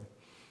world.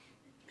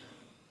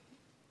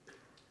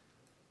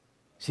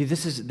 See,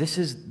 this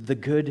is the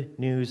good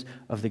news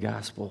of the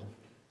gospel.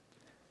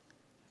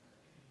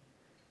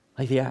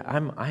 Like, yeah,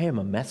 I am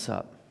a mess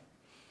up.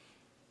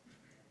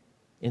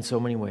 in so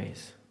many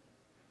ways.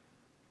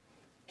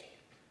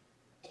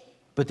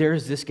 But there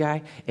is this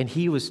guy, and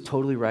he was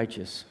totally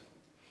righteous.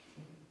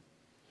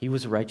 He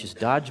was a righteous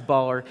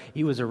dodgeballer.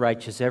 He was a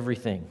righteous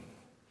everything.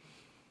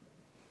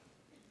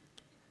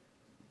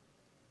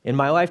 In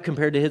my life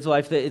compared to his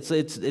life,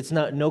 it's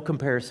not no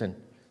comparison.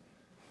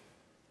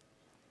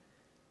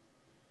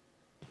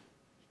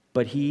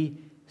 But he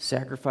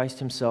sacrificed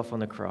himself on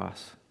the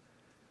cross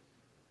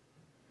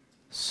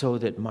so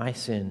that my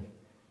sin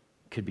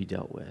could be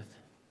dealt with.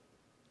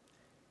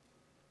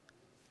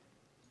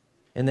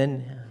 And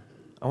then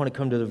I want to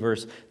come to the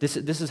verse. This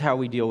is how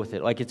we deal with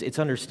it. Like it's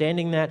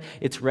understanding that,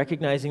 it's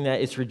recognizing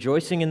that, it's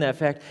rejoicing in that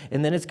fact,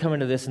 and then it's coming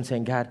to this and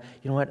saying, God,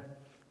 you know what?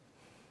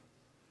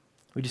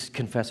 We just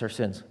confess our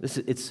sins.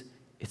 It's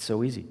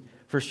so easy.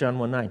 1 John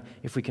 1:9.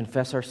 If we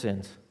confess our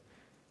sins,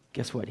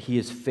 guess what? He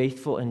is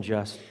faithful and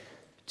just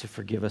to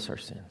forgive us our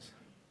sins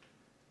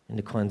and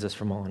to cleanse us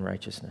from all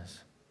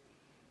unrighteousness.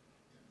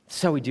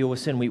 That's how we deal with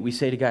sin. We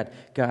say to God,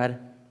 God,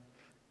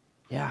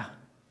 yeah,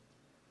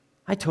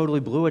 I totally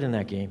blew it in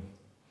that game.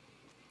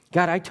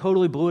 God, I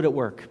totally blew it at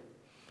work.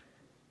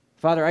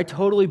 Father, I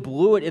totally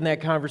blew it in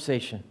that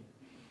conversation.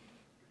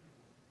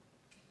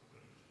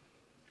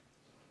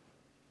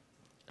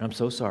 I'm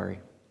so sorry.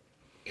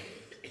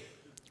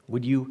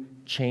 Would you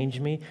change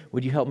me?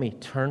 Would you help me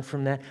turn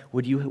from that?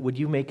 Would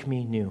you make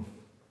me new?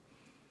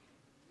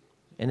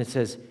 And it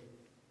says,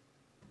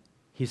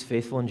 He's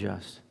faithful and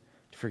just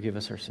to forgive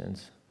us our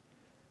sins.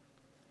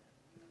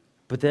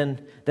 But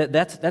then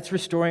that's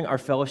restoring our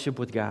fellowship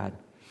with God.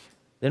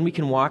 Then we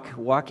can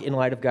walk in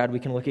light of God. We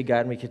can look at God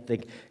and we can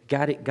think,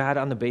 God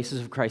on the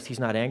basis of Christ, He's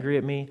not angry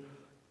at me.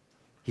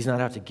 He's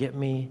not out to get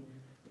me.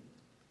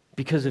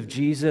 Because of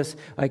Jesus,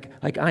 like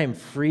I am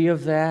free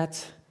of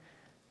that.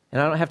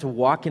 And I don't have to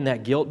walk in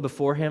that guilt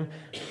before Him.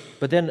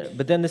 But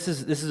then this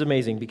is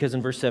amazing, because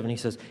in verse 7 he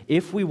says,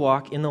 if we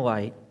walk in the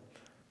light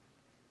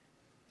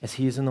as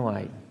He is in the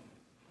light,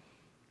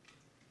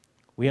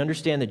 we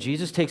understand that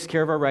Jesus takes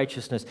care of our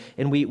righteousness,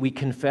 and we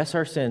confess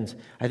our sins.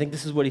 I think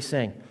this is what he's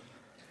saying.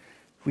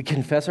 We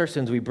confess our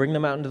sins, we bring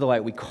them out into the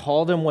light, we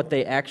call them what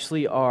they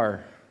actually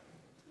are.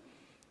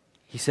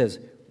 He says,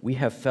 we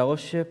have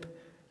fellowship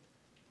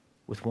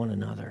with one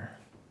another.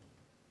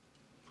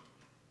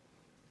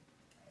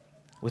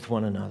 With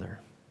one another.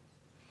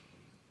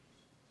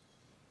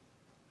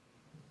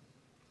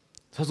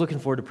 So I was looking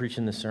forward to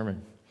preaching this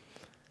sermon,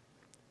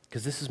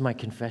 because this is my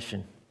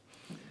confession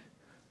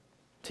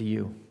to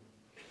you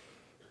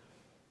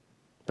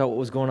about what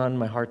was going on in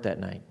my heart that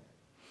night.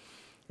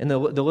 And the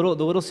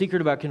little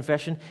secret about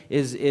confession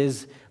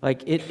is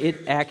like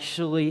it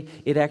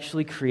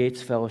actually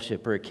creates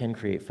fellowship, or it can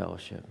create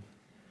fellowship.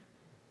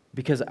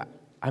 Because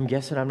I'm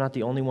guessing I'm not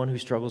the only one who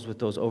struggles with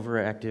those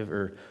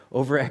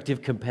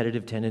overactive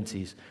competitive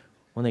tendencies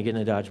when they get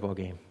in a dodgeball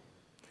game.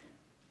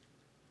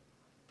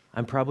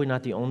 I'm probably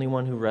not the only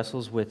one who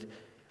wrestles with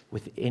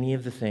any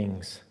of the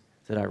things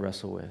that I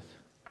wrestle with,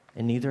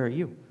 and neither are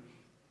you.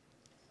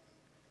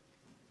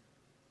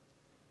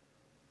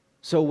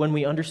 So when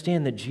we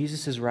understand that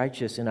Jesus is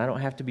righteous, and I don't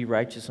have to be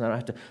righteous, and I don't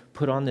have to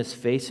put on this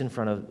face in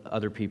front of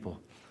other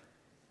people,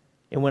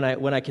 and when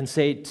I can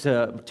say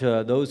to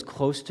those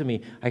close to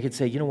me, I can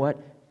say, you know what?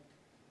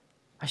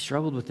 I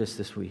struggled with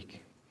this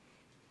week.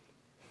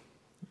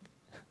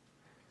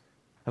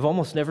 I've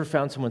almost never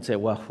found someone say,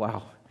 well,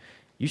 wow,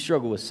 you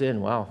struggle with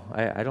sin. Wow,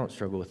 I don't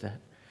struggle with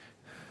that.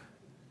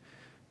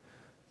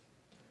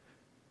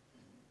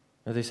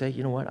 Or they say,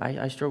 you know what?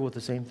 I struggle with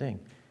the same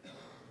thing.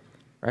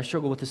 Or I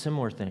struggle with a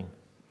similar thing.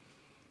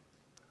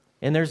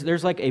 And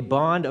there's like a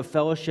bond of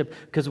fellowship,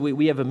 because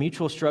we have a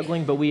mutual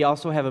struggling, but we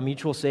also have a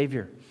mutual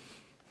Savior.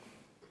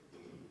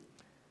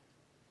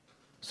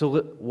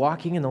 So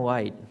walking in the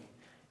light,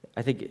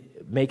 I think,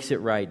 it makes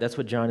it right. That's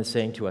what John is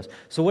saying to us.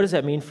 So what does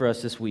that mean for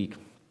us this week?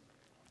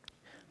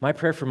 My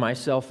prayer for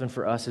myself and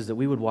for us is that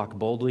we would walk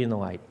boldly in the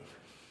light.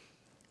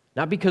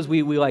 Not because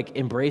we like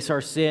embrace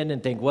our sin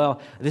and think,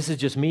 well, this is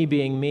just me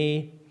being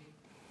me,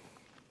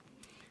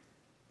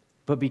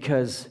 but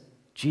because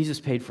Jesus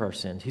paid for our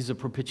sins. He's a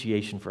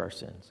propitiation for our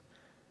sins.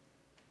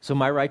 So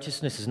my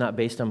righteousness is not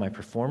based on my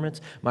performance.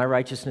 My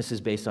righteousness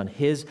is based on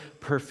His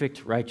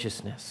perfect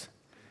righteousness.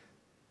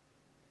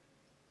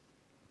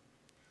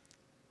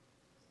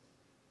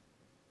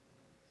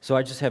 So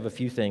I just have a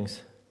few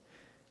things,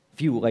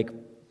 like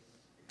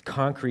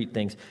concrete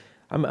things.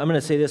 I'm going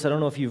to say this. I don't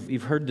know if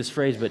you've heard this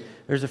phrase, but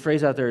there's a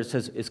phrase out there that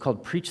says, it's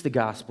called preach the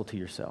gospel to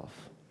yourself.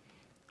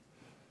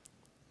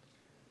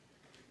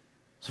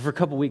 So for a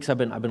couple weeks, I've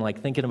been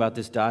like thinking about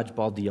this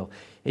dodgeball deal.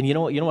 And you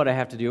know what I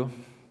have to do?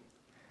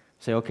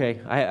 Say,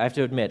 okay, I have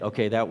to admit,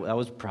 okay, that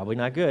was probably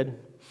not good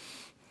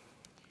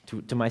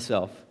to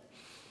myself.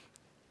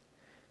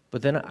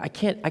 But then I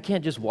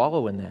can't just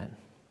wallow in that.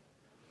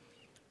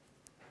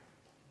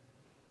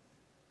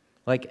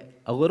 Like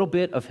a little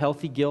bit of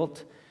healthy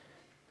guilt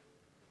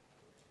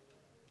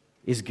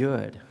is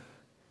good.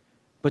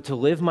 But to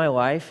live my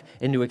life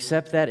and to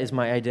accept that as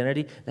my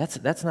identity,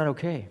 that's not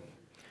okay.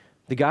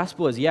 The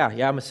gospel is, yeah,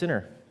 I'm a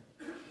sinner.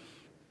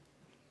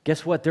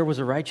 Guess what? There was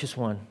a righteous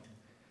one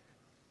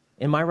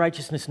And my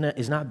righteousness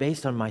is not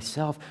based on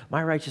myself.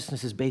 My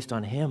righteousness is based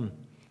on him.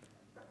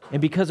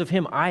 And because of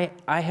him, I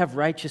have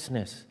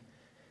righteousness.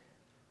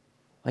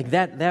 Like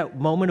that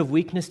moment of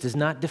weakness does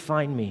not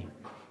define me.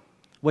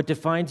 What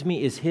defines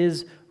me is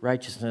his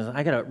righteousness.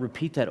 I got to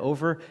repeat that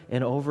over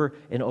and over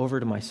and over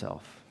to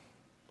myself.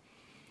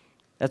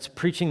 That's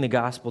preaching the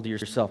gospel to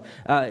yourself.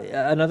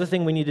 Another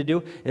thing we need to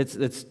do,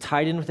 it's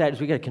tied in with that, is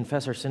we got to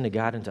confess our sin to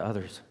God and to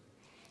others.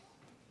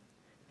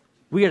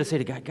 We got to say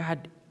to God,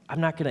 God, I'm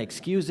not going to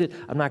excuse it.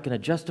 I'm not going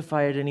to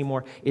justify it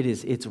anymore.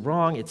 It's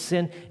wrong. It's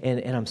sin,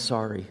 and I'm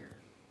sorry.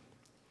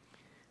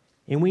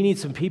 And we need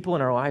some people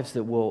in our lives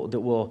that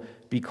will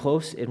be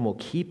close and will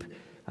keep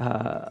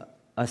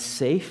us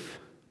safe.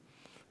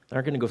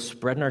 Aren't going to go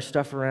spreading our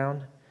stuff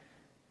around,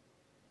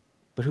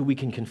 but who we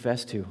can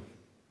confess to.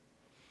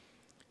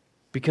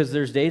 Because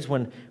there's days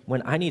when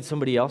I need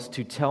somebody else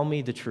to tell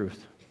me the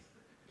truth.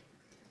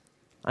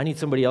 I need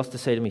somebody else to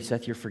say to me,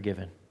 Seth, you're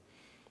forgiven.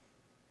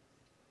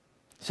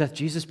 Seth,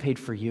 Jesus paid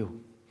for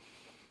you.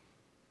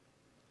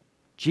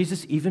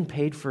 Jesus even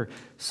paid for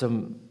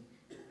some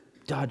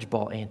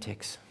dodgeball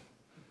antics.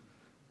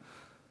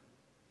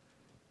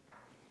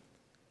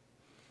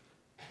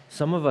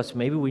 Some of us,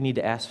 maybe we need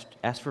to ask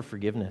for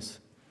forgiveness.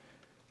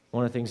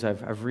 One of the things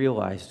I've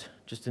realized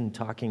just in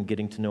talking,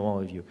 getting to know all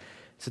of you,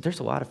 is that there's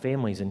a lot of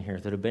families in here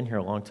that have been here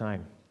a long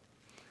time.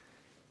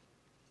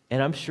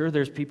 And I'm sure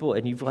there's people,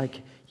 and you've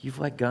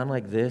gone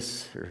like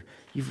this, or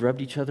you've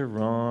rubbed each other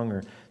wrong,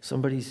 or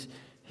somebody's,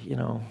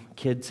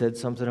 kid said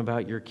something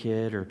about your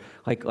kid, or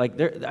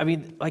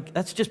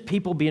that's just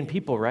people being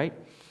people, right?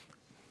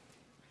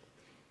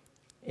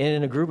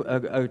 And in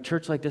a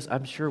church like this,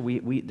 I'm sure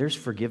there's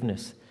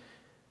forgiveness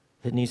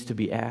that needs to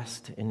be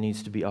asked and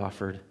needs to be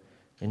offered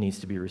and needs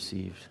to be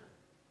received.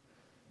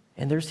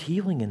 And there's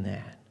healing in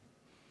that.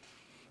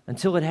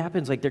 Until it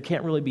happens, there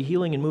can't really be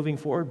healing and moving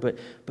forward,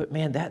 but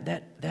man,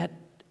 that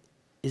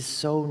is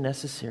so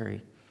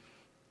necessary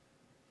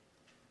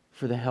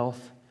for the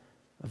health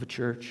of a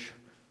church,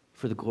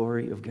 for the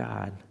glory of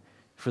God,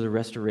 for the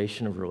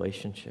restoration of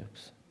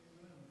relationships.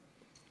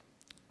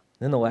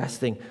 Then the last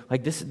thing,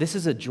 this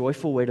is a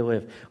joyful way to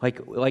live.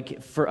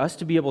 Like for us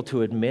to be able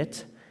to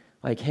admit,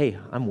 hey,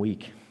 I'm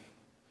weak.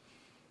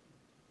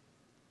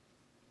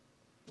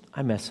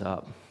 I mess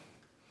up.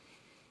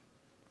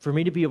 For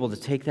me to be able to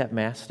take that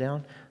mask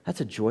down, that's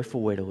a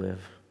joyful way to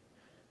live.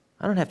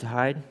 I don't have to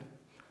hide.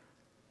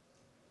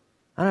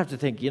 I don't have to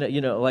think,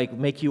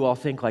 make you all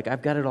think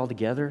I've got it all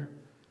together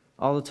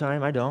all the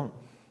time. I don't.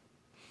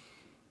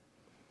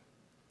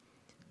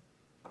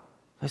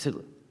 I said,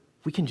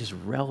 we can just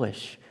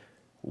relish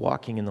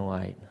walking in the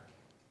light.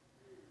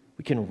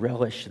 We can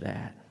relish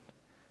that.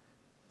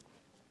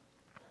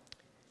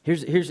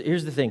 Here's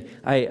the thing.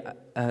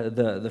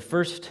 The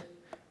first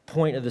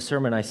point of the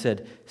sermon, I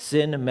said,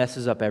 sin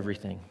messes up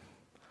everything.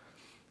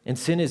 And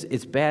sin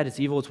it's bad,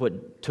 it's evil, it's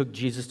what took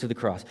Jesus to the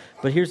cross.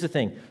 But here's the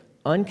thing.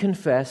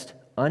 Unconfessed,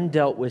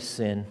 undealt with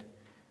sin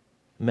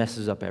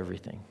messes up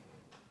everything.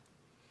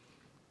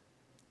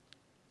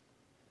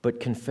 But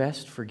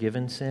confessed,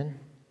 forgiven sin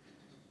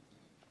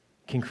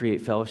can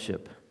create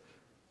fellowship,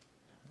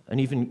 an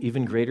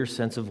even greater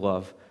sense of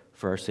love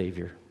for our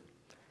Savior.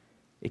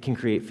 It can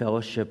create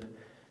fellowship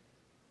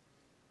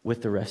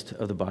with the rest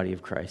of the body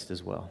of Christ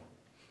as well.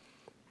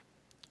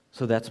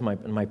 So that's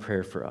my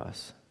prayer for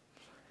us,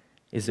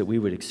 is that we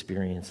would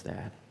experience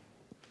that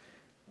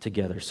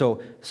together.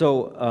 So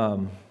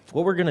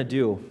what we're going to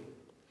do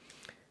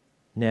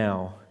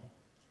now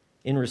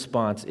in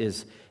response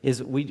is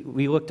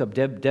we looked up,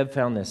 Deb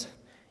found this.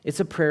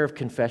 It's a prayer of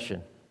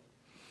confession.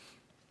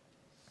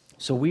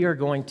 So we are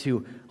going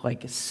to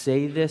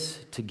say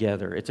this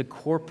together. It's a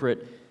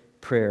corporate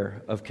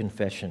prayer of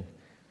confession.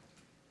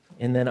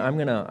 And then I'm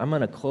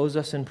gonna close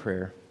us in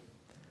prayer,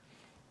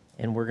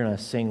 and we're gonna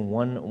sing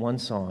one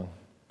song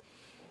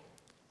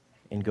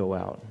and go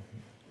out.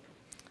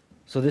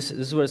 So this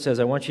is what it says.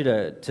 I want you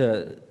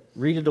to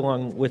read it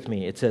along with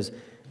me. It says,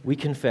 "We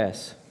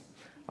confess,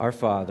 our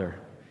Father,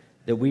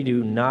 that we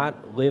do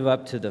not live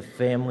up to the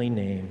family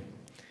name.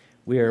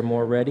 We are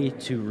more ready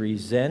to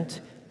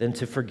resent than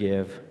to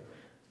forgive,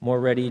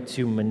 more ready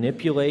to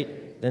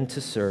manipulate than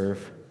to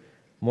serve,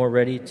 more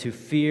ready to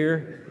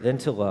fear than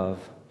to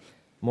love,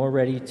 more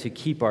ready to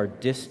keep our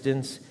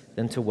distance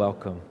than to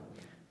welcome,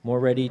 more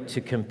ready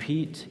to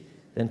compete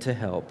than to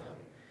help.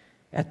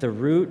 At the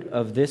root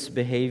of this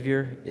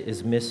behavior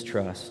is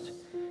mistrust.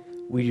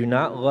 We do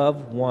not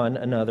love one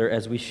another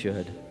as we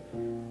should,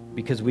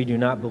 because we do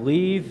not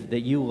believe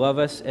that you love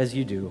us as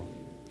you do.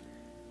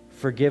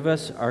 Forgive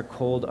us our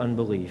cold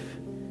unbelief,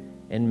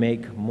 and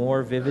make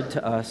more vivid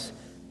to us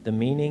the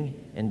meaning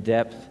and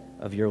depth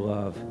of your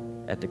love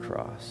at the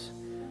cross.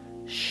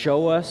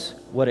 Show us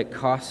what it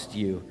cost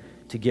you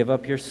to give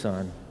up your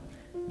Son,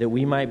 that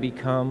we might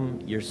become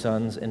your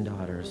sons and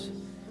daughters.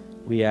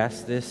 We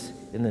ask this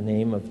in the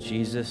name of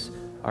Jesus,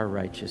 our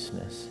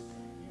righteousness.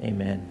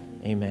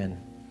 Amen.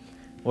 Amen.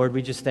 Lord,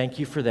 we just thank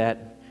you for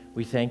that.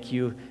 We thank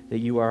you that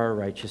you are our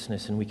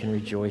righteousness, and we can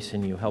rejoice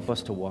in you. Help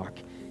us to walk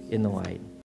in the light.